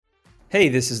Hey,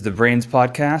 this is the Brains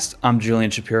Podcast. I'm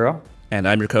Julian Shapiro. And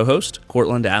I'm your co-host,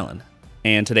 Cortland Allen.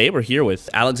 And today we're here with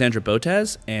Alexandra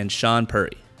Botez and Sean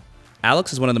Puri.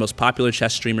 Alex is one of the most popular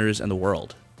chess streamers in the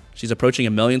world. She's approaching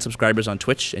 1 million subscribers on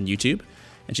Twitch and YouTube,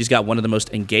 and she's got one of the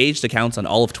most engaged accounts on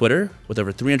all of Twitter with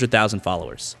over 300,000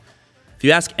 followers. If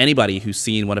you ask anybody who's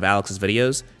seen one of Alex's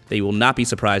videos, they will not be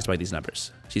surprised by these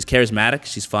numbers. She's charismatic,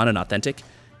 she's fun and authentic,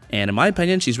 and in my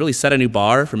opinion, she's really set a new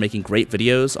bar for making great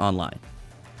videos online.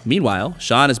 Meanwhile,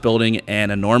 Sean is building an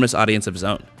enormous audience of his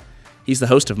own. He's the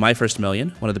host of My First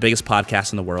Million, one of the biggest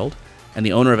podcasts in the world, and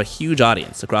the owner of a huge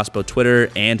audience across both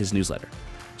Twitter and his newsletter.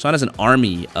 Sean has an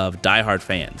army of diehard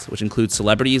fans, which includes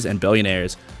celebrities and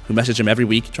billionaires who message him every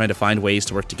week trying to find ways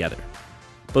to work together.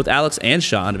 Both Alex and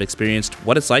Sean have experienced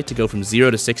what it's like to go from 0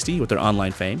 to 60 with their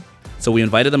online fame, so we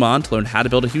invited them on to learn how to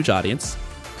build a huge audience,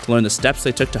 to learn the steps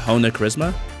they took to hone their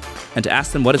charisma, and to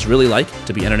ask them what it's really like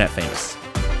to be internet famous.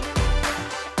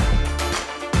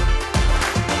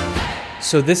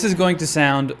 So this is going to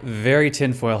sound very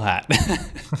tinfoil hat.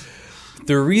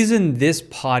 The reason this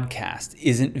podcast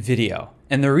isn't video,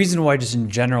 and the reason why just in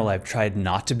general I've tried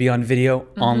not to be on video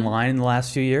online in the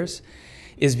last few years,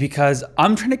 is because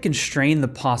I'm trying to constrain the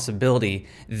possibility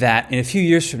that in a few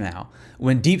years from now,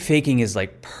 when deep faking is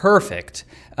like perfect,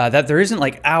 that there isn't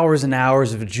like hours and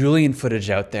hours of Julian footage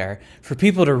out there for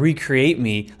people to recreate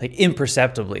me like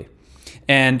imperceptibly.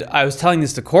 And I was telling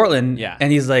this to Cortland,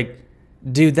 and he's like,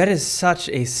 dude, that is such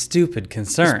a stupid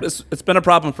concern. It's been a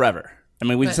problem forever. I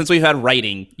mean, since we've had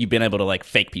writing, you've been able to like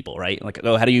fake people, right? Like,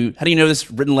 oh, how do you know this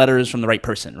written letter is from the right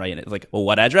person, right? And it's like, well,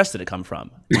 what address did it come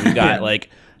from? And you got like,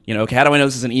 okay, how do I know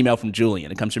this is an email from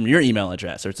Julian? It comes from your email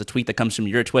address, or it's a tweet that comes from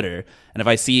your Twitter. And if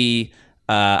I see,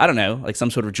 I don't know, like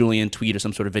some sort of Julian tweet or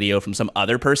some sort of video from some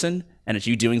other person, and it's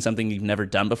you doing something you've never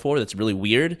done before that's really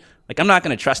weird, like I'm not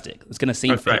going to trust it. It's going to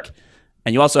seem fake.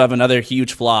 And you also have another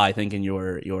huge flaw, I think, in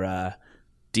your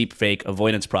deep fake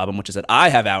avoidance problem, which is that I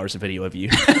have hours of video of you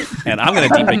and I'm going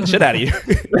to deep fake the shit out of you,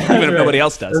 even if nobody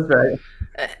else does. That's right.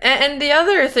 And the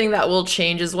other thing that will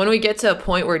change is when we get to a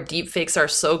point where deep fakes are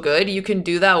so good, you can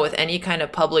do that with any kind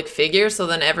of public figure. So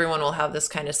then everyone will have this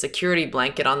kind of security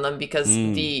blanket on them because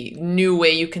the new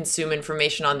way you consume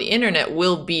information on the internet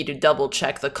will be to double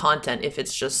check the content if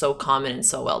it's just so common and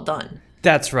so well done.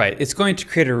 That's right. It's going to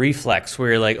create a reflex where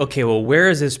you're like, okay, well, where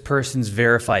is this person's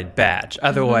verified badge?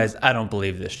 Otherwise, I don't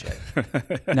believe this shit.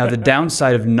 Now, the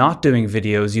downside of not doing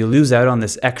videos, you lose out on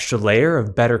this extra layer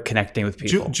of better connecting with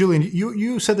people. Julian,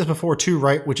 you said this before too,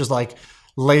 right? Which is like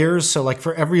layers. So like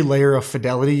for every layer of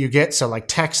fidelity you get, so like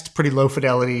text, pretty low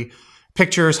fidelity,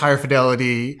 pictures, higher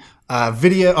fidelity,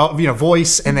 video,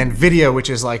 voice, and then video, which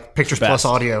is like pictures plus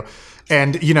audio.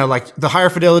 And, like the higher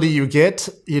fidelity you get,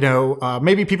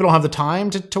 maybe people don't have the time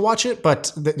to watch it,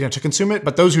 but, to consume it.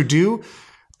 But those who do,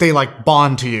 they like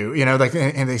bond to you,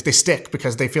 and they stick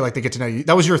because they feel like they get to know you.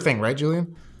 That was your thing, right,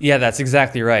 Julian? Yeah, that's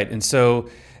exactly right. And so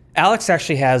Alex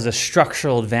actually has a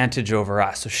structural advantage over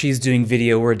us. So she's doing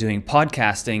video, we're doing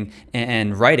podcasting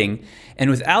and writing. And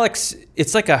with Alex,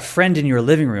 it's like a friend in your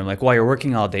living room, like while you're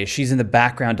working all day, she's in the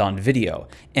background on video.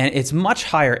 And it's much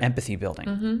higher empathy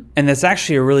building. And that's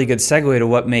actually a really good segue to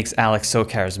what makes Alex so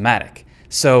charismatic.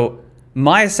 So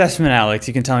my assessment, Alex,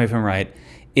 you can tell me if I'm right,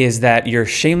 is that you're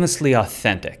shamelessly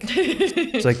authentic.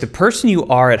 So like the person you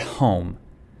are at home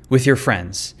with your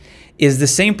friends is the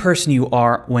same person you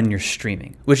are when you're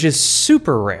streaming, which is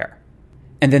super rare.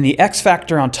 And then the X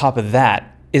factor on top of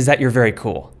that is that you're very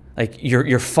cool. Like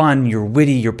you're fun, you're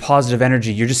witty, you're positive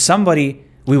energy. You're just somebody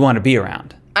we want to be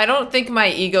around. I don't think my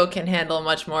ego can handle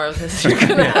much more of this. You're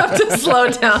going to have to slow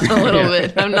down a little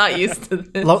bit. I'm not used to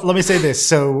this. Let me say this.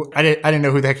 So I didn't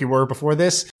know who the heck you were before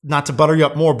this. Not to butter you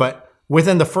up more, but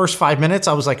within the first 5 minutes,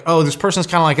 I was like, oh, this person's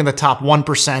kind of like in the top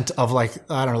 1% of like,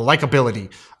 I don't know,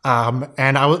 likability.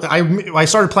 And I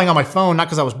started playing on my phone, not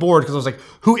because I was bored, because I was like,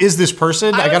 who is this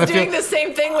person? I was doing the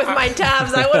same thing with my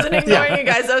tabs. I wasn't ignoring you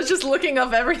guys. I was just looking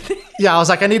up everything. Yeah, I was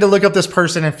like, I need to look up this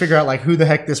person and figure out like who the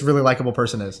heck this really likable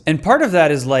person is. And part of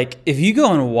that is like, if you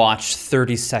go and watch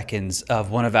 30 seconds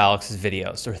of one of Alex's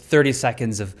videos or 30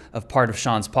 seconds of part of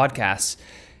Sean's podcasts,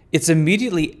 it's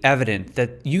immediately evident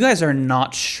that you guys are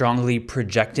not strongly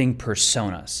projecting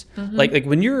personas. Like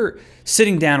when you're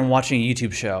sitting down and watching a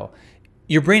YouTube show,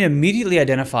 your brain immediately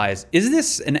identifies, is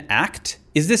this an act?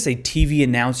 Is this a TV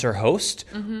announcer host?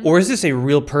 Or is this a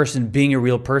real person being a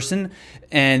real person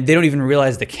and they don't even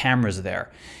realize the camera's there?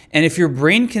 And if your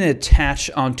brain can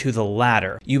attach onto the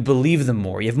latter, you believe them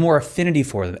more. You have more affinity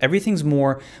for them. Everything's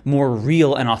more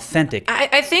real and authentic.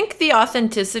 I think the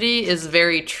authenticity is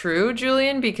very true,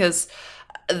 Julian, because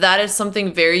that is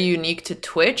something very unique to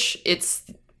Twitch. It's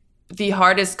the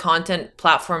hardest content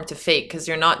platform to fake because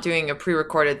you're not doing a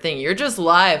pre-recorded thing. You're just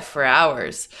live for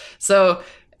hours. So,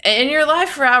 and you're live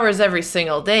for hours every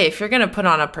single day. If you're going to put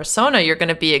on a persona, you're going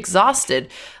to be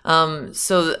exhausted.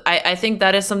 So I think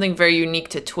that is something very unique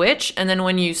to Twitch. And then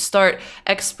when you start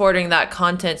exporting that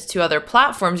content to other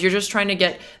platforms, you're just trying to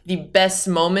get the best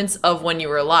moments of when you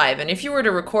were live. And if you were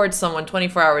to record someone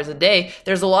 24 hours a day,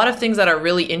 there's a lot of things that are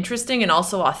really interesting and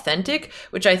also authentic,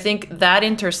 which I think that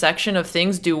intersection of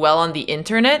things do well on the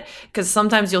internet. Because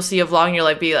sometimes you'll see a vlog and you're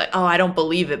like, be like, oh, I don't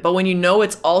believe it. But when you know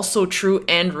it's also true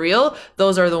and real,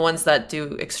 those are the ones that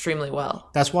do extremely well.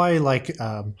 That's why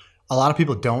a lot of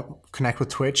people don't connect with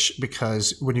Twitch,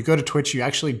 because when you go to Twitch, you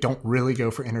actually don't really go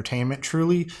for entertainment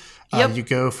truly. You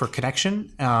go for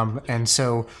connection. And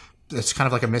so it's kind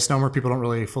of like a misnomer. People don't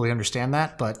really fully understand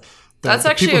that. But that's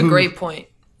actually a great point.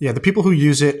 Yeah, the people who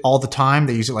use it all the time,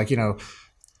 they use it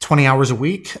 20 hours a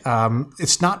week.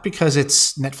 It's not because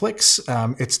it's Netflix.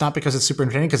 It's not because it's super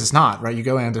entertaining, because it's not, right? You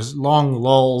go in, there's long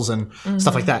lulls and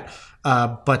stuff like that.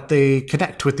 But they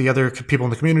connect with the other people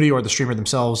in the community or the streamer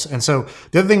themselves. And so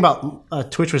the other thing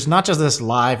about Twitch was not just this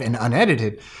live and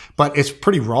unedited, but it's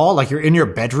pretty raw. Like, you're in your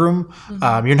bedroom.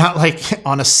 You're not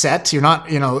on a set. You're not,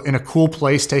 in a cool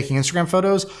place taking Instagram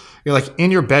photos. You're in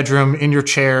your bedroom, in your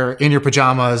chair, in your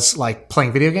pajamas,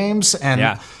 playing video games.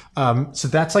 And so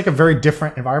that's a very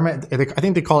different environment. I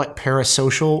think they call it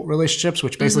parasocial relationships,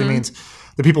 which basically means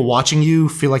the people watching you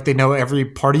feel like they know every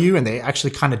part of you, and they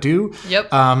actually kind of do. Yep.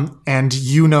 And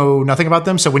you know nothing about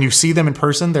them. So when you see them in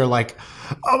person, they're like,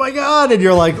 oh my God. And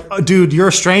you're like, oh, dude, you're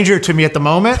a stranger to me at the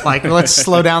moment. Let's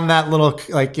slow down that little,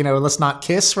 let's not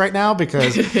kiss right now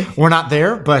because we're not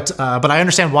there. But I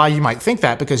understand why you might think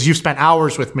that, because you've spent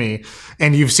hours with me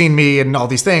and you've seen me and all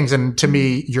these things. And to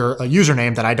me, you're a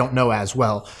username that I don't know as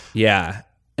well. Yeah.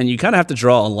 And you kind of have to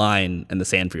draw a line in the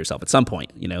sand for yourself at some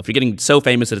point. If you're getting so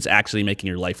famous that it's actually making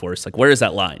your life worse, where is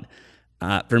that line?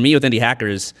 For me with Indie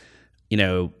Hackers,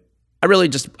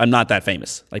 I'm not that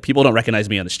famous. People don't recognize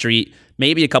me on the street.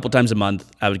 Maybe a couple times a month,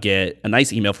 I would get a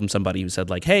nice email from somebody who said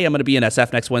hey, I'm going to be in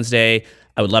SF next Wednesday.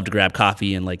 I would love to grab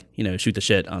coffee and shoot the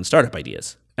shit on startup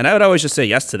ideas. And I would always just say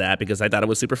yes to that because I thought it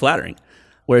was super flattering.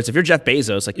 Whereas if you're Jeff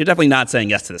Bezos, you're definitely not saying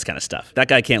yes to this kind of stuff. That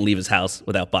guy can't leave his house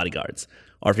without bodyguards.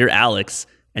 Or if you're Alex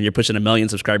and you're pushing 1 million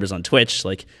subscribers on Twitch,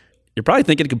 you're probably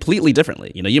thinking completely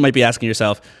differently. You might be asking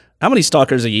yourself, how many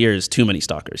stalkers a year is too many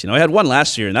stalkers? I had one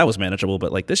last year and that was manageable,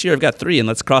 but this year I've got 3 and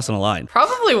let's cross on a line.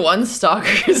 Probably 1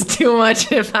 stalker is too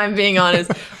much, if I'm being honest.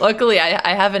 Luckily,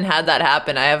 I haven't had that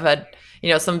happen. I have had,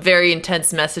 some very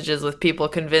intense messages with people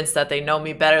convinced that they know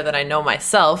me better than I know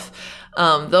myself.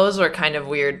 Those were kind of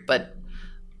weird, but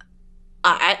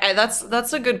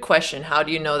that's a good question. How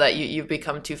do you know that you've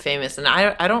become too famous? And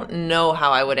I don't know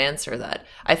how I would answer that.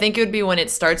 I think it would be when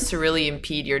it starts to really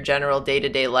impede your general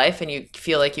day-to-day life and you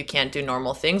feel like you can't do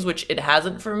normal things, which it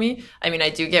hasn't for me. I mean,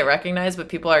 I do get recognized, but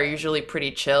people are usually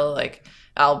pretty chill.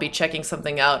 I'll be checking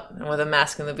something out with a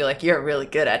mask and they'll be like, you're really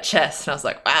good at chess. And I was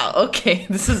like, wow, okay,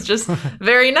 this is just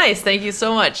very nice. Thank you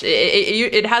so much.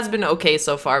 It has been okay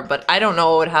so far, but I don't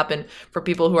know what would happen for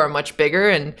people who are much bigger.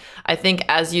 And I think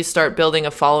as you start building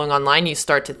a following online, you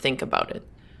start to think about it.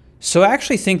 So I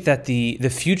actually think that the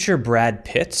future Brad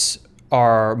Pitts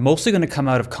are mostly going to come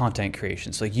out of content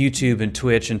creations like YouTube and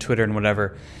Twitch and Twitter and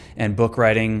whatever, and book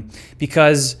writing,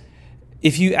 because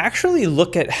if you actually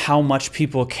look at how much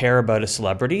people care about a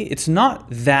celebrity, it's not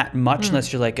that much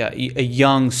unless you're a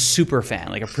young super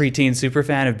fan, a preteen super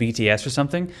fan of BTS or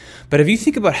something. But if you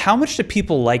think about how much do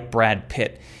people like Brad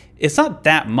Pitt, it's not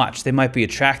that much. They might be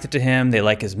attracted to him, they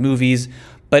like his movies.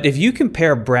 But if you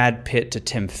compare Brad Pitt to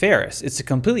Tim Ferriss, it's a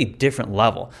completely different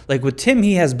level. With Tim,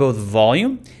 he has both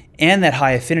volume and that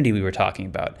high affinity we were talking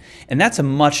about. And that's a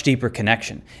much deeper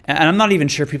connection. And I'm not even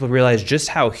sure people realize just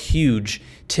how huge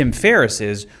Tim Ferriss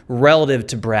is relative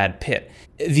to Brad Pitt.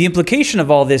 The implication of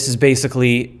all this is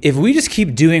basically, if we just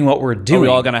keep doing what we're doing... Are we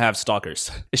all going to have stalkers?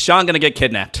 Is Sean going to get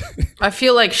kidnapped? I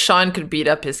feel like Sean could beat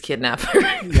up his kidnapper.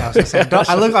 Yeah, I was gonna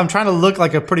say, I'm trying to look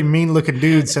like a pretty mean-looking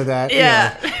dude so that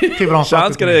people don't...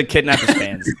 Sean's going to kidnap his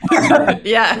fans.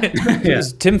 Yeah.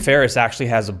 Tim Ferriss actually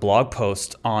has a blog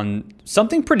post on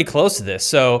something pretty close to this.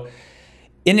 So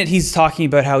in it, he's talking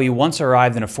about how he once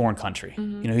arrived in a foreign country.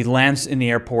 He lands in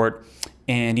the airport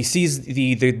and he sees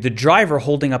the driver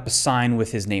holding up a sign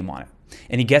with his name on it.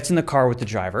 And he gets in the car with the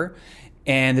driver,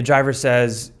 and the driver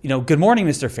says, good morning,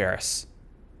 Mr. Ferriss.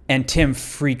 And Tim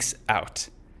freaks out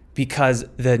because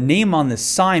the name on the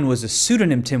sign was a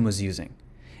pseudonym Tim was using.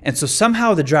 And so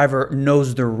somehow the driver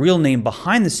knows the real name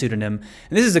behind the pseudonym.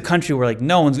 And this is a country where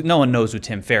no one knows who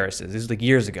Tim Ferriss is. This is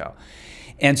years ago.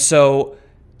 And so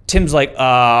Tim's like,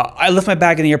 I left my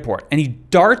bag in the airport. And he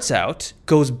darts out,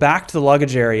 goes back to the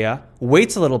luggage area,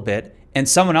 waits a little bit, and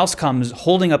someone else comes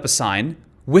holding up a sign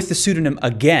with the pseudonym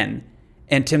again.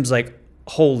 And Tim's like,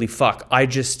 holy fuck, I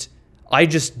just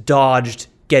dodged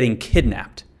getting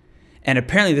kidnapped. And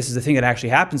apparently this is a thing that actually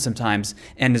happens sometimes,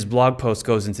 and his blog post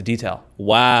goes into detail.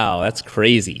 Wow, that's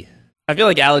crazy. I feel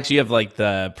like, Alex, you have like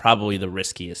probably the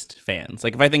riskiest fans.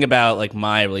 Like if I think about like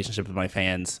my relationship with my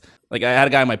fans, like I had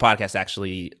a guy on my podcast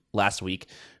actually last week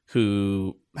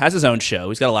who has his own show.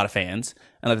 He's got a lot of fans.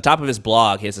 And at the top of his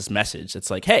blog, he has this message. It's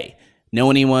like, hey,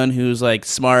 know anyone who's like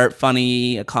smart,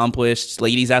 funny, accomplished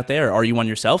ladies out there? Or are you one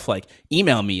yourself? Like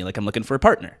email me, like I'm looking for a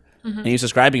partner. And he's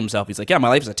describing himself. He's like, yeah, my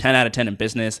life is a 10 out of 10 in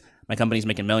business. My company's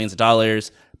making millions of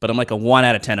dollars, but I'm like a 1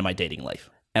 out of 10 in my dating life.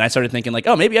 And I started thinking like,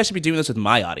 oh, maybe I should be doing this with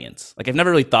my audience. Like I've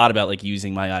never really thought about like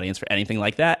using my audience for anything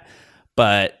like that.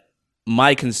 But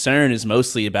my concern is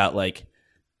mostly about like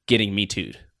getting Me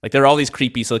Too'd. Like there are all these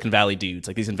creepy Silicon Valley dudes,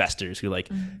 like these investors who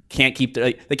like can't keep their,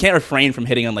 like, they can't refrain from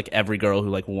hitting on like every girl who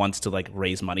like wants to like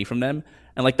raise money from them.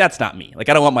 And like, that's not me. Like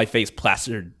I don't want my face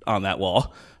plastered on that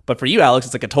wall. But for you, Alex,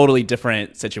 it's like a totally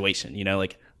different situation. You know,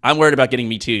 like I'm worried about getting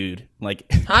Me Too'd. Like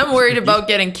I'm worried about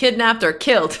getting kidnapped or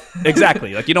killed.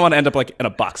 Exactly. Like you don't want to end up like in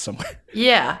a box somewhere.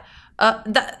 Yeah.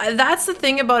 That's the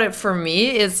thing about it for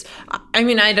me is, I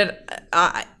mean, I don't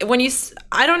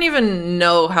even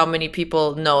know how many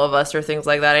people know of us or things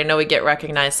like that. I know we get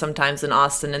recognized sometimes in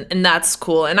Austin, and that's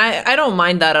cool. And I don't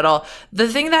mind that at all. The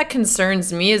thing that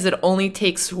concerns me is it only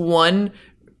takes one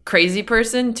crazy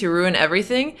person to ruin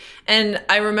everything. And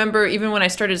I remember even when I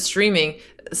started streaming,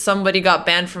 somebody got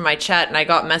banned from my chat, and I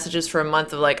got messages for a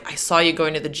month of like, I saw you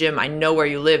going to the gym. I know where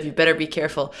you live. You better be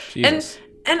careful. Jesus.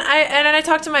 And I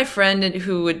talked to my friend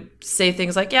who would say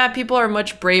things like, yeah, people are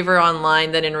much braver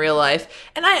online than in real life.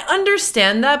 And I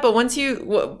understand that. But when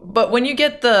you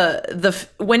get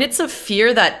when it's a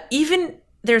fear that even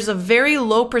there's a very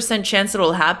low % chance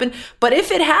it'll happen, but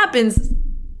if it happens,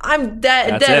 I'm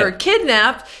dead or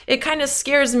kidnapped, it kind of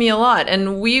scares me a lot.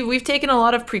 And we've taken a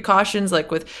lot of precautions, like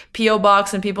with P.O.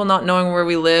 Box and people not knowing where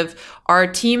we live. Our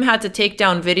team had to take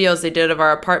down videos they did of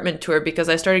our apartment tour because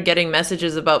I started getting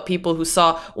messages about people who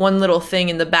saw one little thing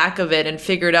in the back of it and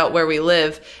figured out where we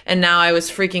live. And now I was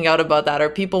freaking out about that. Or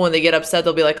people, when they get upset,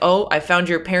 they'll be like, oh, I found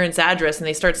your parents' address, and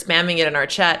they start spamming it in our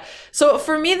chat. So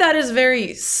for me, that is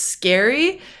very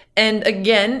scary. And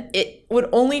again, it would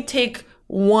only take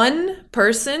one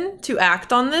person to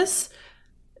act on this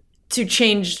to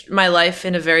change my life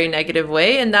in a very negative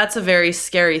way. And that's a very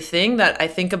scary thing that I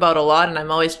think about a lot. And I'm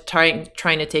always trying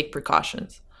to take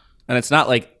precautions. And it's not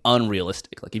like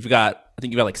unrealistic. Like I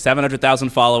think you've got like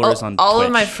 700,000 followers on all Twitch.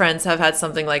 of my friends have had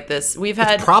something like this.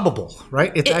 It's probable,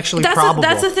 right? It's actually probable.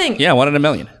 That's the thing. Yeah, 1 in a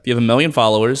million. If you have 1 million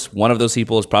followers, one of those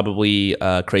people is probably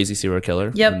a crazy serial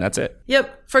killer. Yep. And that's it.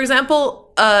 Yep. For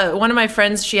example, one of my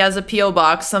friends, she has a P.O.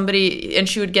 box. And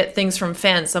she would get things from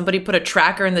fans. Somebody put a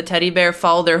tracker in the teddy bear,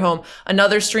 followed their home.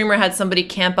 Another streamer had somebody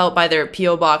camp out by their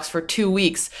P.O. box for 2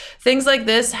 weeks. Things like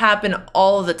this happen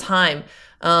all the time.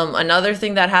 Another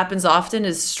thing that happens often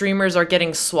is streamers are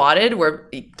getting swatted, where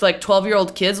like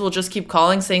 12-year-old kids will just keep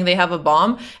calling saying they have a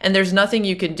bomb, and there's nothing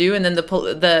you can do. And then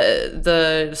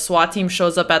the SWAT team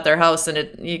shows up at their house, and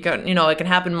it can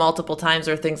happen multiple times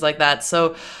or things like that.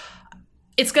 So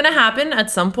it's gonna happen at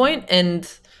some point, and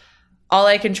all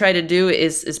I can try to do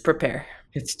is prepare.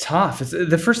 It's tough. It's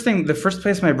the first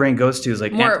place my brain goes to is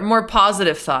like more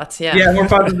positive thoughts. Yeah. Yeah, more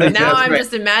positive. Now I'm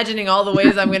just imagining all the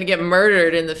ways I'm going to get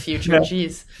murdered in the future.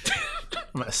 Jeez.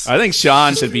 I think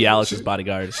Sean should be Alex's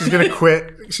bodyguard. She's gonna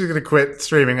quit. She's gonna quit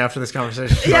streaming after this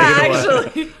conversation.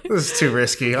 Actually, this is too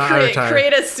risky. I retire.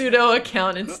 Create a pseudo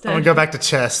account instead. I'm gonna go back to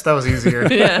chess. That was easier.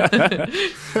 Yeah.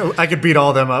 I could beat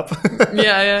all them up.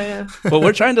 Yeah. But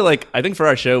we're trying to I think for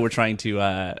our show we're trying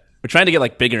to get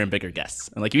like bigger and bigger guests.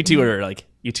 And like you two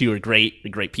are great.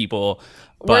 You're great people.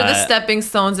 We're the stepping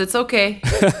stones. It's okay.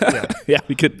 Yeah,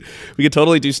 we could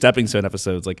totally do stepping stone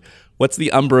episodes. Like, what's the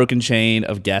unbroken chain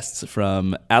of guests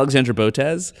from Alexandra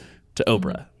Botez to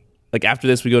Oprah? Like after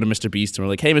this, we go to Mr. Beast and we're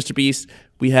like, hey, Mr. Beast,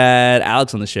 we had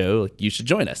Alex on the show. Like, you should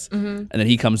join us. And then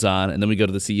he comes on, and then we go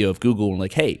to the CEO of Google and we're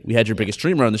like, hey, we had your biggest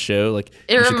streamer on the show. Like,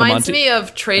 it reminds me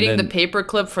of trading the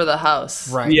paperclip for the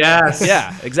house. Right. Yes.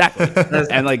 Yeah, exactly.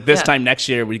 And like this time next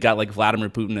year, we got like Vladimir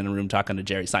Putin in a room talking to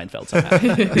Jerry Seinfeld somehow.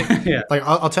 Yeah. Like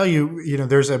I'll tell you,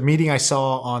 there's a meeting I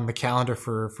saw on the calendar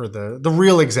for the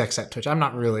real execs at Twitch. I'm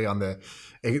not really on the.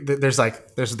 There's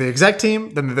the exec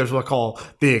team, then there's what I call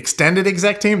the extended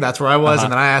exec team. That's where I was,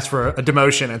 and then I asked for a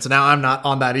demotion, and so now I'm not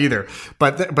on that either.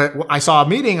 But I saw a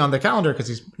meeting on the calendar because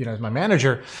he's my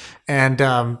manager,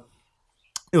 and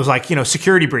it was like,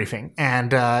 security briefing.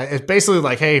 And it's basically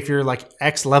like, hey, if you're like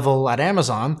X level at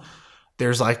Amazon,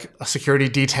 there's like a security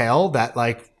detail that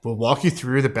like will walk you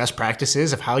through the best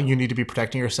practices of how you need to be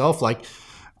protecting yourself. Like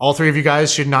all three of you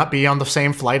guys should not be on the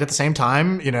same flight at the same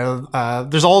time.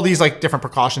 There's all these like different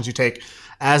precautions you take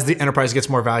as the enterprise gets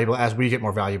more valuable, as we get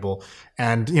more valuable.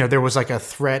 And, there was like a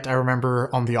threat I remember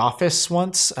on The Office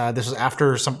once. This was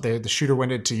after the shooter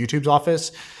went into YouTube's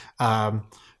office.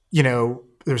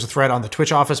 There was a threat on the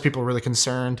Twitch office. People were really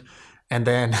concerned. And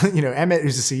then, Emmett,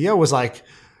 who's the CEO, was like,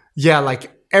 yeah,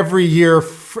 like every year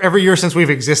since we've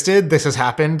existed, this has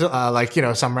happened.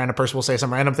 Some random person will say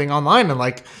some random thing online and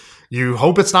like, you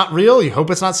hope it's not real. You hope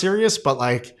it's not serious. But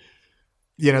like,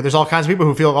 there's all kinds of people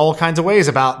who feel all kinds of ways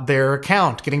about their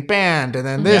account getting banned and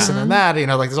then this and then that,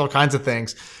 like there's all kinds of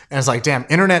things. And it's like, damn,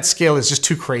 internet scale is just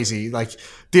too crazy. Like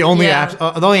the only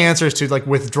the only answer is to like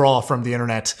withdraw from the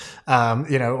internet,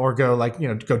 or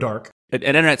go go dark. At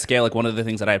internet scale, like one of the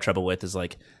things that I have trouble with is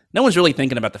like, no one's really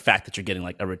thinking about the fact that you're getting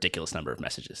like a ridiculous number of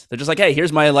messages. They're just like, hey,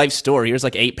 here's my life story. Here's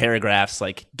like 8 paragraphs.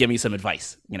 Like, give me some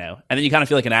advice, and then you kind of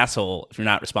feel like an asshole if you're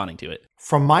not responding to it.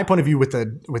 From my point of view with the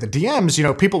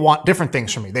DMs, people want different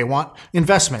things from me. They want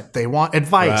investment. They want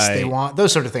advice. Right. They want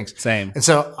those sort of things. Same. And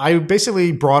so I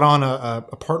basically brought on a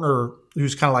partner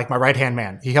who's kind of like my right-hand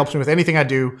man. He helps me with anything I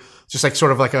do. Just like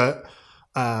sort of like a,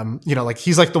 like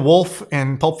he's like the wolf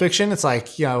in Pulp Fiction. It's like,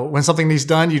 when something needs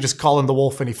done, you just call him the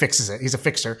wolf and he fixes it. He's a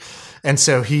fixer. And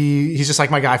so he's just like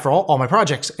my guy for all my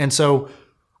projects. And so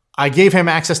I gave him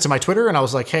access to my Twitter and I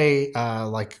was like, hey,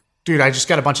 dude, I just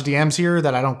got a bunch of DMs here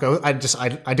that I don't go. I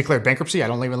declared bankruptcy. I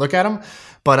don't even look at them,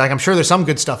 but like, I'm sure there's some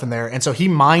good stuff in there. And so he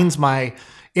mines my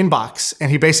inbox and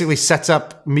he basically sets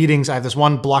up meetings. I have this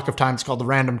one block of time. It's called the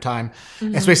random time.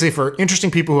 Mm-hmm. It's basically for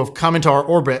interesting people who have come into our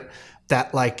orbit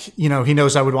that like, he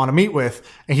knows I would want to meet with.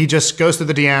 And he just goes through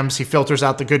the DMs. He filters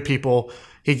out the good people.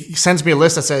 He sends me a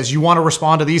list that says, you want to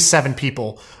respond to these 7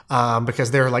 people because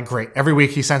they're like great. Every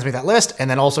week he sends me that list. And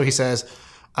then also he says,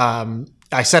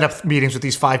 I set up meetings with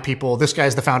these 5 people. This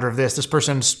guy's the founder of this. This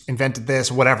person's invented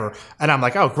this, whatever. And I'm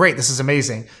like, oh, great. This is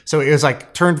amazing. So it was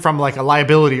like turned from like a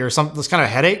liability or something, this kind of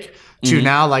headache to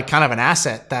now like kind of an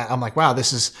asset that I'm like, wow,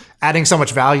 this is adding so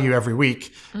much value every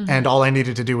week. And all I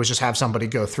needed to do was just have somebody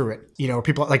go through it.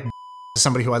 People like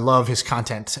somebody who I love his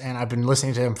content and I've been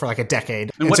listening to him for like a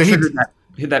decade. And what so triggered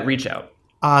that reach out?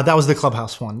 That was the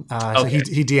Clubhouse one. So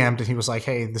he DM'd and he was like,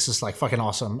 hey, this is like fucking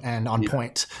awesome and on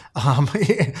point.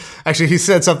 Actually, he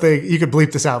said something, you could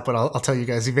bleep this out, but I'll tell you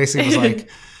guys. He basically was like,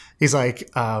 he's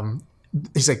like,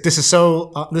 this is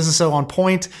so on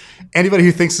point. Anybody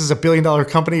who thinks this is $1 billion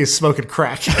company is smoking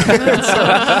crack. He said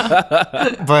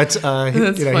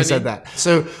that.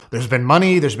 So there's been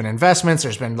money, there's been investments,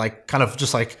 there's been like kind of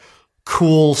just like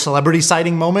cool celebrity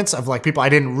sighting moments of like people I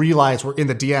didn't realize were in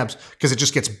the DMs because it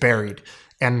just gets buried.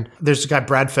 And there's a guy,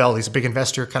 Brad Fell, he's a big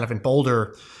investor kind of in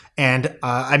Boulder. And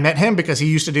I met him because he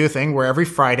used to do a thing where every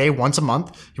Friday, once a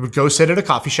month, he would go sit at a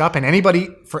coffee shop and you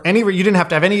didn't have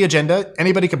to have any agenda.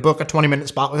 Anybody could book a 20-minute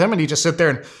spot with him and he'd just sit there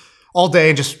and all day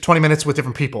and just 20 minutes with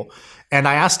different people. And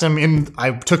I asked him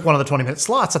I took one of the 20-minute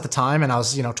slots at the time and I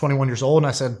was, 21 years old. And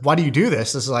I said, why do you do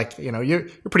this? This is like, you're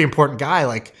a pretty important guy.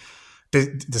 Like,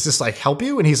 does this like help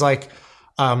you? And he's like,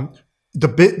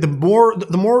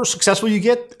 the more successful you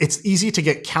get, it's easy to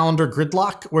get calendar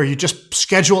gridlock where you just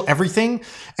schedule everything.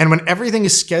 And when everything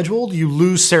is scheduled, you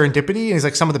lose serendipity. And he's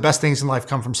like, some of the best things in life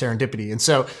come from serendipity. And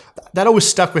so that always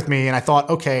stuck with me. And I thought,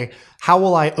 okay, how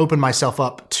will I open myself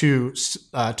up to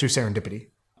serendipity?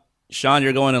 Sean,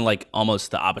 you're going in like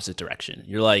almost the opposite direction.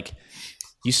 You're like,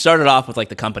 you started off with like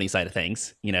the company side of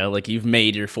things, like you've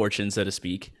made your fortune, so to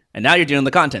speak. And now you're doing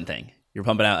the content thing. You're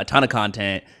pumping out a ton of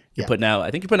content. You're putting out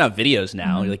videos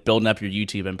now. You're like building up your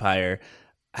YouTube empire.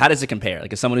 How does it compare?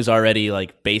 Like as someone who's already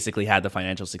like basically had the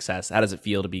financial success, how does it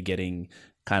feel to be getting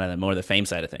kind of more of the fame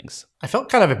side of things? I felt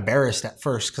kind of embarrassed at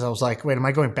first because I was like, wait, am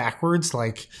I going backwards?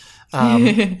 Like,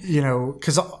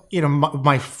 because,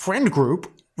 my friend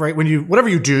group, right? Whatever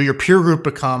you do, your peer group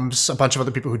becomes a bunch of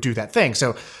other people who do that thing.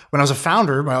 So when I was a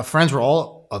founder, my friends were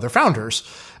all other founders.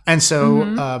 And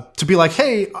so to be like,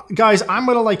 hey, guys, I'm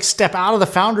going to like step out of the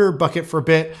founder bucket for a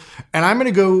bit and I'm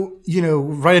going to go,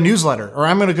 write a newsletter or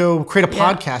I'm going to go create a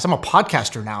podcast. I'm a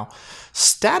podcaster now.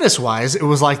 Status wise, it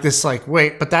was like this, like,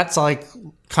 wait, but that's like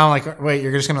kind of like, wait,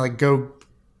 you're just going to like go.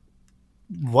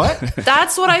 What?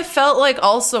 That's what I felt like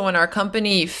also when our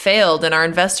company failed and our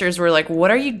investors were like, what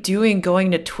are you doing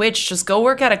going to Twitch? Just go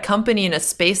work at a company in a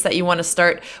space that you want to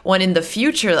start one in the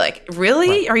future. Like, really?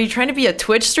 Right. Are you trying to be a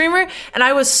Twitch streamer? And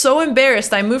I was so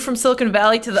embarrassed. I moved from Silicon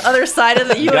Valley to the other side of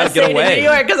the USA to New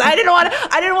York because I didn't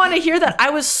want to hear that.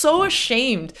 I was so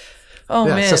ashamed Oh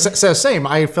Yeah, man. so same.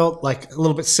 I felt like a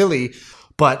little bit silly,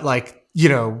 but like, you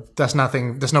know, that's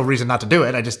nothing. There's no reason not to do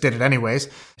it. I just did it anyways.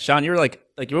 Sean, you're like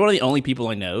you're one of the only people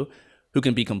I know who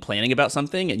can be complaining about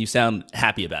something and you sound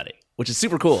happy about it, which is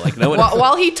super cool. Like no one.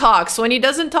 While he talks, when he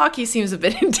doesn't talk, he seems a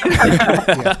bit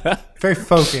intimidated. Very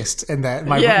focused in that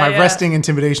my Yeah, yeah. resting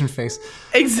intimidation face.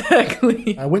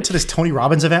 Exactly. I went to this Tony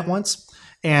Robbins event once,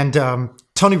 and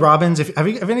Tony Robbins. Have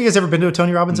any of you guys ever been to a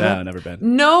Tony Robbins No, event? never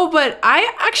been. No, but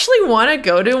I actually want to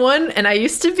go to one, and I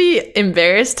used to be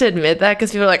embarrassed to admit that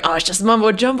because people are like, "Oh, it's just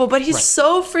mumbo jumbo," but he's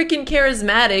so freaking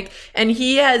charismatic, and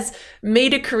he has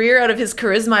made a career out of his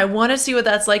charisma. I want to see what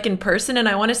that's like in person, and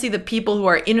I want to see the people who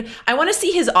are in. I want to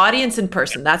see his audience in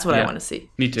person. That's what I want to see.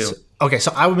 Me too. Okay,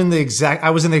 so I was in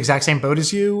the exact same boat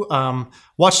as you.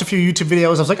 Watched a few YouTube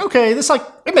videos. I was like, okay, this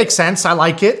it makes sense. I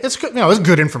like it. It's good. It's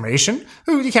good information.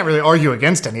 You can't really argue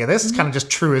against any of this. It's kind of just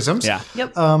truisms. Yeah.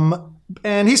 Yep.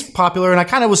 And he's popular, and I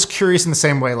kind of was curious in the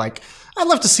same way. Like, I'd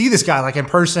love to see this guy in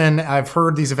person. I've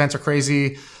heard these events are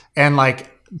crazy, and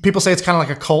people say it's kind of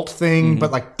like a cult thing,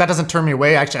 but that doesn't turn me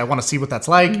away. Actually, I want to see what that's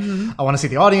like. I want to see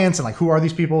the audience and who are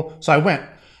these people. So I went,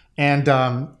 and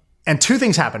two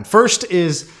things happened. First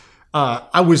is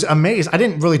I was amazed. I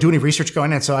didn't really do any research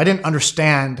going in, so I didn't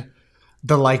understand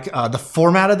the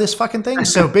format of this fucking thing.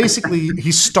 So basically,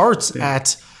 he starts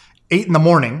at 8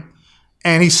 a.m.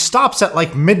 and he stops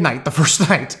at midnight the first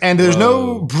night. And there's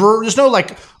there's no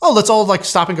let's all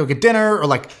stop and go get dinner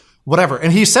or whatever.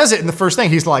 And he says it in the first thing.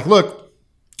 He's like, look,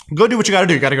 go do what you got to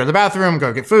do. You got to go to the bathroom,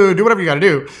 go get food, do whatever you got to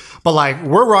do. But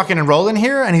we're rocking and rolling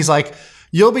here. And he's like,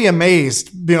 you'll be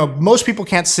amazed. Most people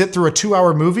can't sit through a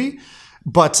 2-hour movie,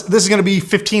 but this is going to be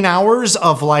 15 hours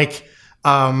of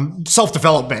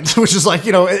self-development, which is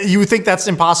you would think that's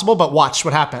impossible, but watch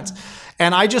what happens.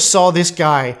 And I just saw this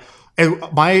guy.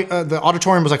 The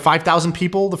auditorium was 5,000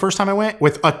 people the first time I went,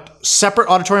 with a separate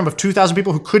auditorium of 2,000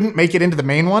 people who couldn't make it into the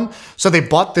main one. So they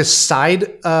bought this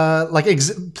side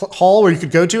hall where you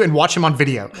could go to and watch him on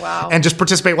video. Wow. And just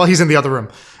participate while he's in the other room.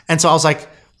 And so I was like,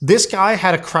 this guy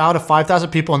had a crowd of 5,000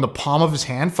 people in the palm of his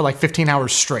hand for 15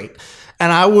 hours straight.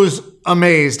 And I was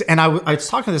amazed. And I was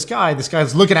talking to this guy. This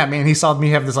guy's looking at me, and he saw me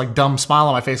have this dumb smile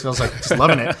on my face. I was just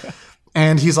loving it.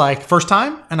 And he's like, first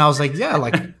time? And I was like, yeah,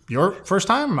 your first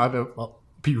time?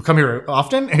 You come here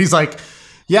often? And he's like,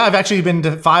 yeah, I've actually been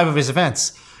to 5 of his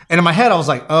events. And in my head, I was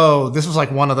like, oh, this was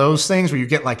one of those things where you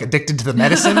get addicted to the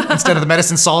medicine instead of the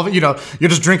medicine solving. You're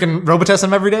just drinking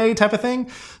Robitussin every day type of thing.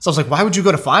 So I was like, why would you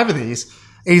go to 5 of these?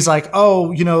 And he's like,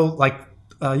 oh, he's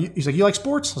like, you like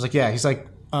sports? I was like, yeah. He's like,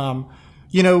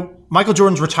 Michael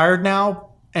Jordan's retired now.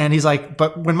 And he's like,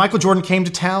 but when Michael Jordan came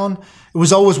to town, it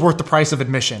was always worth the price of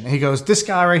admission. And he goes, this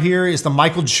guy right here is the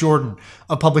Michael Jordan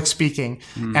of public speaking.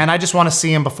 And I just want to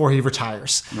see him before he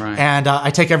retires. Right. And I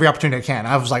take every opportunity I can.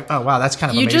 I was like, oh, wow, that's kind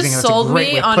of You amazing. just That's a sold great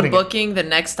way me of on putting it. booking the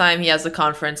next time he has a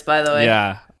conference, by the way.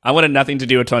 Yeah. I wanted nothing to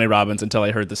do with Tony Robbins until I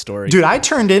heard the story. Dude, I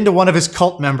turned into one of his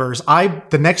cult members.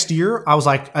 The next year, I was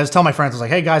telling my friends, I was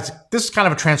like, hey guys, this is kind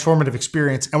of a transformative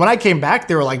experience. And when I came back,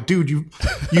 they were like, dude, you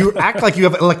act like you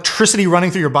have electricity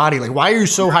running through your body. Why are you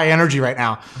so high energy right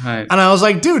now? Right. And I was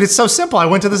like, dude, it's so simple. I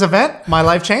went to this event. My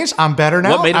life changed. I'm better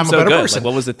now. What made him I'm so a better good? person.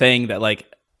 What was the thing that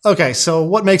Okay, so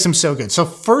what makes him so good? So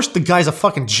first, the guy's a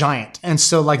fucking giant, and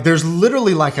so there's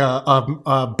literally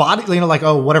a body,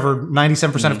 whatever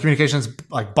 97% of communication is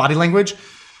body language.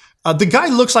 The guy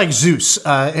looks like Zeus.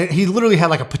 He literally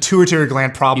had a pituitary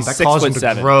gland problem He's that caused him to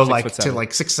 6'7", grow 6'7". to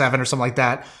 6'7" or something like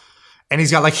that. And he's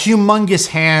got humongous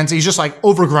hands. He's just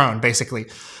overgrown basically.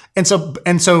 And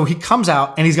so he comes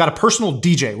out and he's got a personal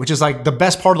DJ, which is the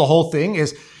best part of the whole thing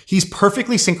is he's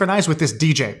perfectly synchronized with this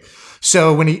DJ.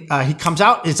 So when he comes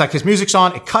out, it's his music's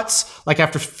on, it cuts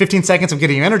after 15 seconds of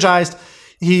getting you energized. So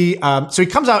he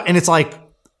comes out and it's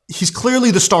he's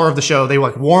clearly the star of the show. They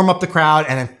warm up the crowd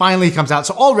and then finally he comes out.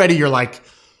 So already you're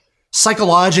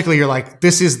psychologically, you're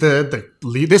this is the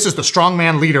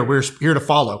strongman leader we're here to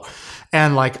follow.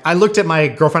 And I looked at my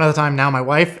girlfriend at the time, now my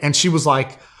wife, and she was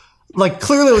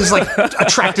clearly was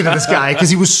attracted to this guy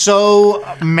because he was so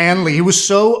manly. He was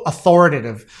so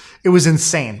authoritative. It was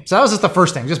insane. So that was just the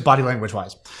first thing, just body language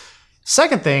wise.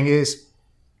 Second thing is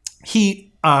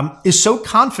he is so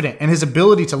confident in his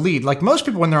ability to lead. Most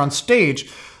people when they're on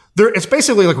stage, it's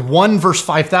basically 1 versus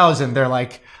 5,000. They're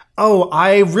oh,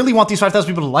 I really want these 5,000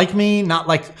 people to like me. Not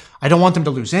I don't want them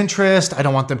to lose interest. I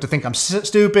don't want them to think I'm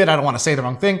stupid. I don't want to say the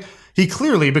wrong thing. He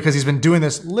clearly, because he's been doing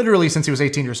this literally since he was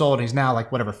 18 years old, and he's now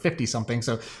 50 something.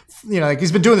 So,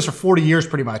 he's been doing this for 40 years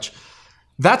pretty much.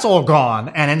 That's all gone.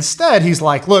 And instead he's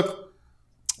look,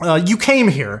 you came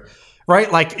here,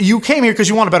 right? Like you came here because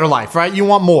you want a better life, right? You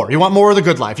want more. You want more of the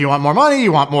good life. You want more money.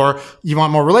 You want more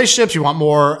relationships. You want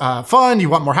more fun. You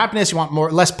want more happiness. You want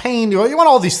less pain. You want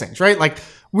all these things, right? Like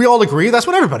we all agree that's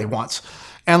what everybody wants.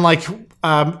 And like,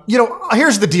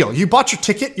 here's the deal. You bought your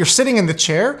ticket. You're sitting in the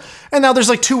chair. And now there's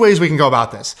like 2 ways we can go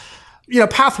about this.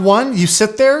 Path one, you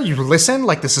sit there, you listen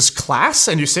like this is class,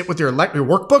 and you sit with your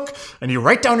workbook and you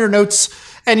write down your notes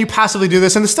and you passively do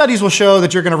this. And the studies will show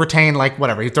that you're going to retain like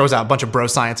whatever. He throws out a bunch of bro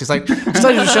science. He's like,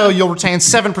 studies will show you'll retain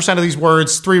 7% of these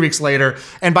words 3 weeks later.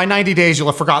 And by 90 days, you'll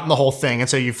have forgotten the whole thing. And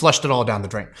so you flushed it all down the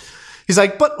drain. He's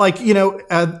like, but like,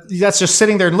 that's just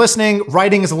sitting there and listening.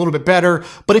 Writing is a little bit better.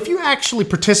 But if you actually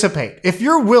participate, if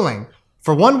you're willing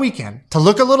for one weekend to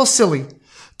look a little silly,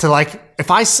 to like,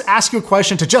 if I ask you a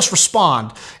question, to just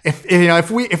respond. If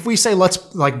we say let's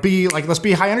be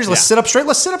high energy, let's sit up straight.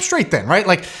 Let's sit up straight then, right?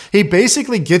 Like he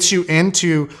basically gets you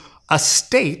into a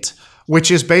state which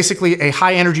is basically a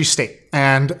high energy state,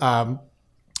 and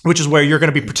which is where you're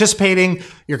going to be participating.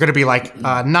 You're going to be like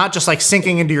not just like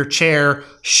sinking into your chair,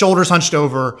 shoulders hunched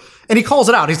over. And he calls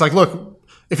it out. He's like, look,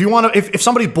 if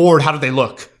somebody's bored, how do they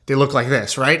look? They look like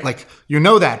this, right? Like,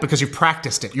 that because you've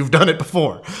practiced it. You've done it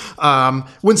before.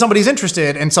 When somebody's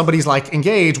interested and somebody's like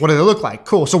engaged, what do they look like?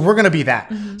 Cool. So we're going to be that.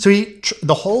 Mm-hmm. So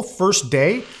the whole first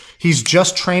day, he's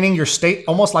just training your state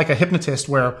almost like a hypnotist,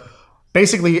 where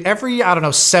basically every,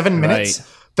 7 minutes,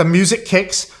 the music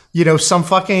kicks, some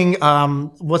fucking,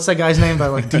 what's that guy's name? The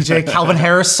like DJ Calvin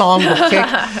Harris song will kick.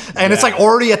 And it's like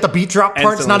already at the beat drop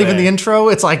part. It's not even the intro.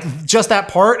 It's like just that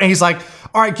part. And he's like,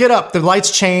 all right, get up. The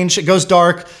lights change. It goes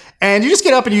dark. And you just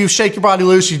get up and you shake your body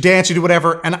loose. You dance, you do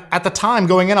whatever. And at the time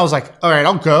going in, I was like, all right,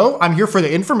 I'll go. I'm here for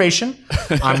the information.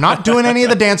 I'm not doing any of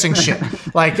the dancing shit.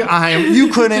 Like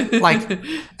you couldn't, like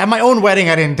at my own wedding,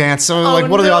 I didn't dance. So like,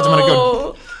 what are the odds I'm going to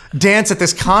go dance at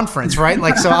this conference, right?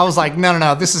 Like, so I was like,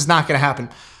 no, this is not going to happen.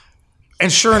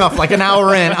 And sure enough, like an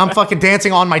hour in, I'm fucking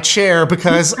dancing on my chair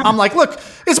because I'm like, look,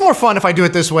 it's more fun if I do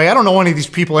it this way. I don't know any of these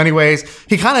people anyways.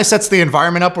 He kind of sets the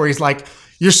environment up where he's like,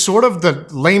 you're sort of the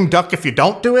lame duck if you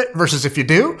don't do it versus if you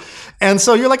do. And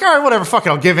so you're like, all right, whatever, fuck it,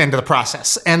 I'll give in to the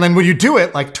process. And then when you do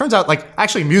it, like, turns out, like,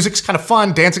 actually music's kind of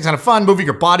fun, dancing's kind of fun, moving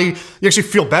your body, you actually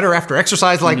feel better after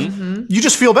exercise. Like, you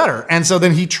just feel better. And so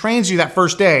then he trains you that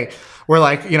first day where,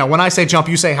 like, when I say jump,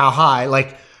 you say how high.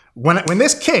 Like, when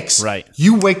this kicks,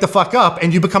 you wake the fuck up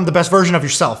and you become the best version of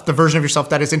yourself, the version of yourself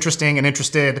that is interesting and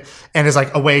interested and is,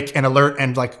 like, awake and alert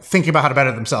and, like, thinking about how to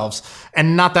better themselves,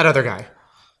 and not that other guy.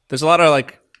 There's a lot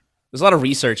of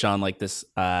research on like this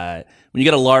when you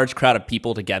get a large crowd of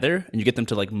people together and you get them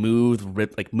to like move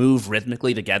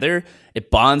rhythmically together, it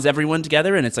bonds everyone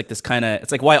together, and it's like this kind of,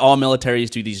 it's like why all militaries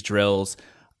do these drills.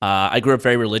 I grew up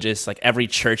very religious. Like every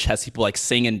church has people like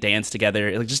sing and dance together.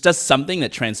 It like just does something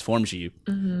that transforms you.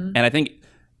 Mm-hmm. And I think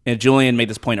Julian made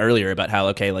this point earlier about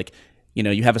how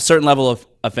you have a certain level of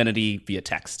affinity via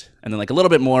text, and then like a little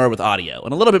bit more with audio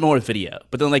and a little bit more with video.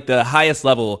 But then like the highest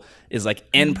level is like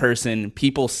in person,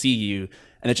 people see you,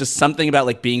 and it's just something about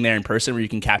like being there in person where you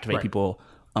can captivate people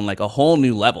on like a whole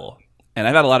new level. And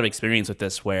I've had a lot of experience with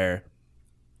this where,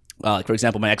 like for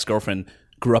example, my ex-girlfriend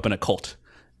grew up in a cult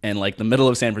in like the middle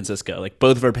of San Francisco. Like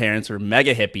both of her parents were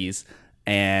mega hippies,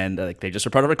 and like they just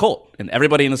were part of a cult, and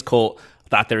everybody in this cult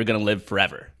thought they were going to live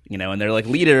forever, and their like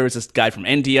leader was this guy from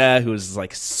India who was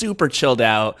like super chilled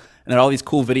out, and there are all these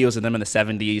cool videos of them in the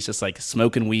 70s just like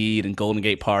smoking weed in Golden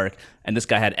Gate Park, and this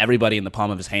guy had everybody in the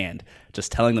palm of his hand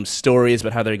just telling them stories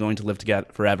about how they're going to live together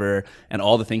forever and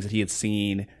all the things that he had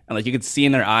seen, and like you could see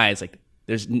in their eyes like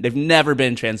they've never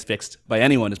been transfixed by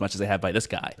anyone as much as they have by this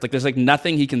guy. Like there's like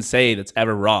nothing he can say that's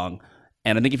ever wrong,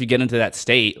 and I think if you get into that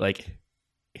state, like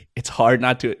it's hard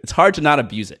to not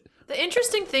abuse it. The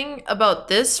interesting thing about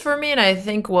this for me, and I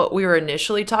think what we were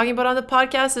initially talking about on the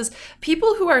podcast, is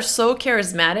people who are so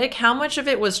charismatic, how much of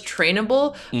it was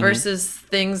trainable versus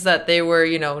things that they were,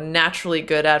 naturally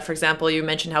good at. For example, you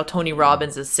mentioned how Tony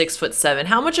Robbins is 6'7".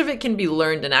 How much of it can be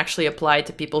learned and actually applied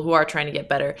to people who are trying to get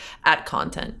better at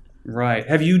content? Right.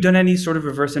 Have you done any sort of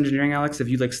reverse engineering, Alex? Have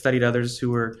you like studied others who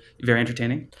were very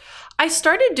entertaining? I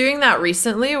started doing that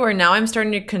recently, where now I'm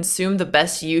starting to consume the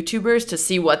best YouTubers to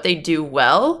see what they do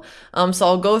well. So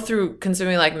I'll go through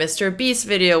consuming like Mr. Beast's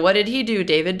video. What did he do?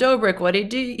 David Dobrik. What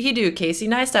did he do? Casey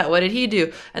Neistat. What did he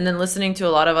do? And then listening to a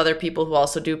lot of other people who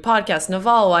also do podcasts.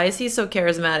 Naval, why is he so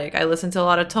charismatic? I listened to a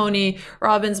lot of Tony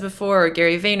Robbins before, or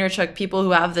Gary Vaynerchuk, people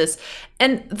who have this.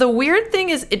 And the weird thing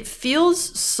is it feels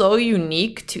so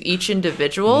unique to each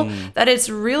individual that it's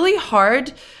really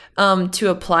hard to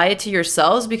apply it to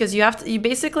yourselves, because you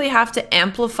basically have to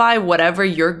amplify whatever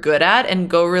you're good at and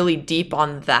go really deep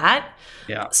on that.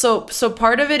 Yeah. So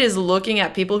part of it is looking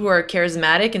at people who are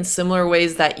charismatic in similar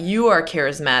ways that you are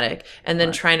charismatic, and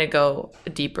then trying to go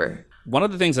deeper. One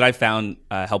of the things that I found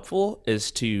helpful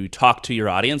is to talk to your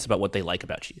audience about what they like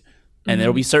about you. And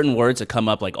there'll be certain words that come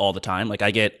up like all the time. Like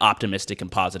I get optimistic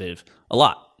and positive a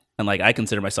lot. And like I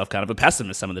consider myself kind of a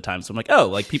pessimist some of the time. So I'm like, oh,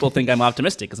 like people think I'm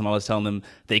optimistic because I'm always telling them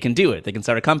they can do it, they can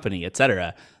start a company,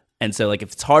 etc. And so like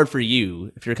if it's hard for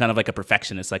you, if you're kind of like a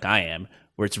perfectionist like I am,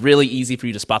 where it's really easy for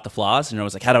you to spot the flaws and you're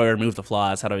always like, how do I remove the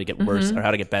flaws? How do I get worse or how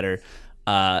to get better?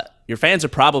 Your fans are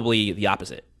probably the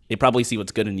opposite. They probably see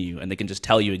what's good in you and they can just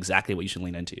tell you exactly what you should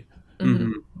lean into.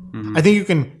 I think you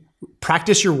can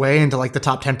practice your way into like the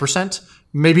top 10%,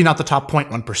 maybe not the top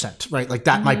 0.1%, right? Like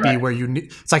that might be where you need,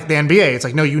 it's like the NBA. It's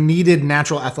like, no, you needed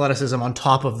natural athleticism on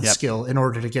top of the skill in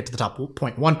order to get to the top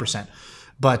 0.1%.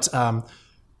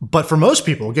 But for most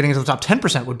people, getting into the top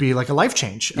 10% would be like a life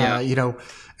change,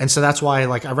 and so that's why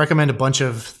like I recommend a bunch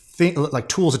of like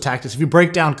tools and tactics. If you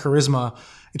break down charisma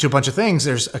into a bunch of things,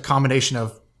 there's a combination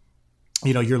of,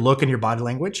 your look and your body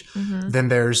language. Then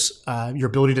there's your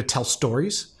ability to tell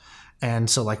stories. And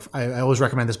so like I always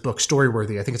recommend this book,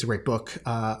 Storyworthy. I think it's a great book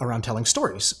around telling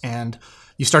stories. And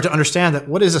you start to understand that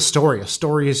what is a story? A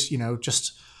story is,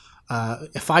 just a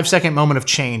 5-second moment of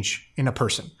change in a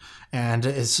person. And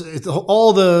it's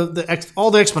all the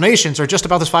explanations are just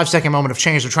about this 5-second moment of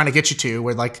change they're trying to get you to,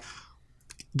 where like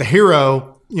the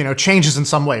hero, changes in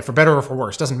some way, for better or for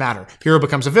worse, doesn't matter. Hero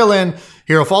becomes a villain,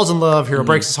 hero falls in love, hero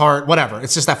breaks his heart, whatever.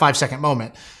 It's just that 5-second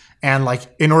moment. And like,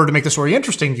 in order to make the story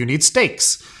interesting, you need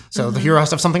stakes. So the hero has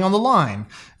to have something on the line,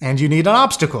 and you need an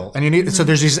obstacle, and you need, so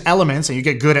there's these elements, and you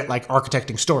get good at like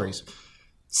architecting stories.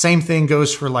 Same thing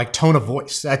goes for like tone of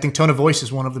voice. I think tone of voice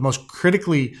is one of the most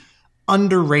critically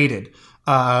underrated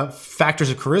factors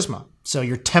of charisma. So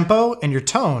your tempo and your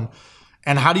tone,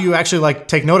 and how do you actually like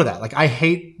take note of that? Like I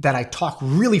hate that I talk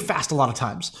really fast a lot of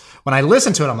times. When I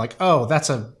listen to it, I'm like, oh, that's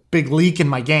a big leak in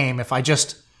my game. If I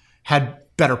just had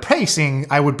better pacing,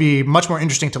 I would be much more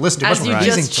interesting to listen to. As you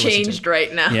just to changed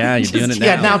right now. Yeah, you're doing it now.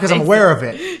 Yeah, now because I'm aware of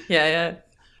it. Yeah.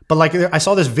 But like I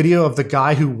saw this video of the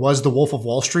guy who was the Wolf of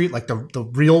Wall Street, like the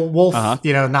real Wolf,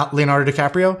 not Leonardo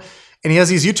DiCaprio. And he has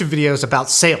these YouTube videos about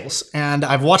sales. And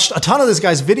I've watched a ton of this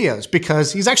guy's videos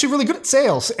because he's actually really good at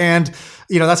sales. And,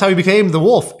 that's how he became the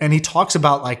Wolf. And he talks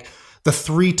about like the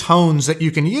 3 tones that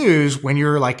you can use when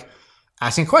you're like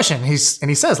asking a question. And he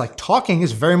says like talking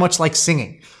is very much like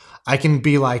singing. I can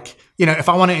be like, if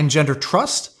I want to engender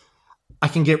trust, I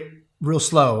can get real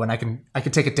slow and I can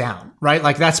take it down, right?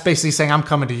 Like that's basically saying I'm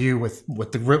coming to you with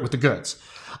the goods.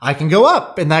 I can go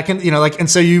up, and that can, and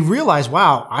so you realize,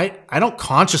 wow, I don't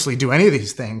consciously do any of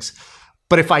these things,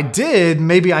 but if I did,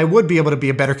 maybe I would be able to be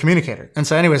a better communicator. And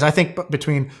so anyways, I think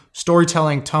between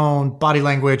storytelling, tone, body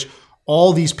language,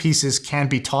 all these pieces can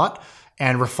be taught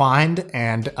and refined.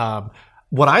 And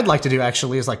what I'd like to do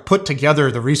actually is like put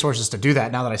together the resources to do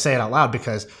that now that I say it out loud,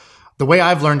 because the way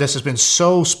I've learned this has been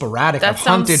so sporadic. That I've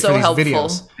hunted so for these helpful.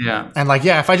 videos. Yeah. And like,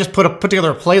 if I just put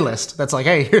together a playlist that's like,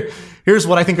 hey, here's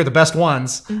what I think are the best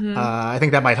ones. I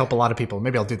think that might help a lot of people.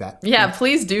 Maybe I'll do that. Yeah,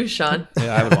 please do, Sean.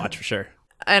 Yeah, I would watch for sure.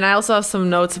 And I also have some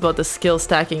notes about the skill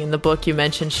stacking in the book you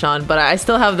mentioned, Sean, but I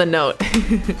still have the note.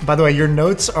 By the way, your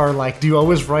notes are like, do you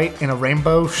always write in a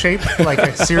rainbow shape, like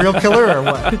a serial killer or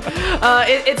what?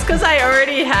 It's because I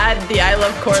already had the I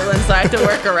Love Cortland, so I have to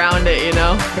work around it,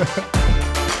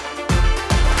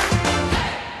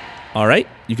 All right,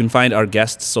 you can find our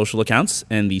guests' social accounts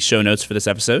and the show notes for this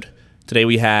episode. Today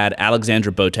we had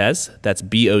Alexandra Botez, that's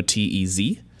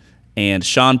Botez, and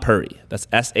Shaan Puri, that's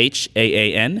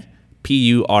Shaanpuri.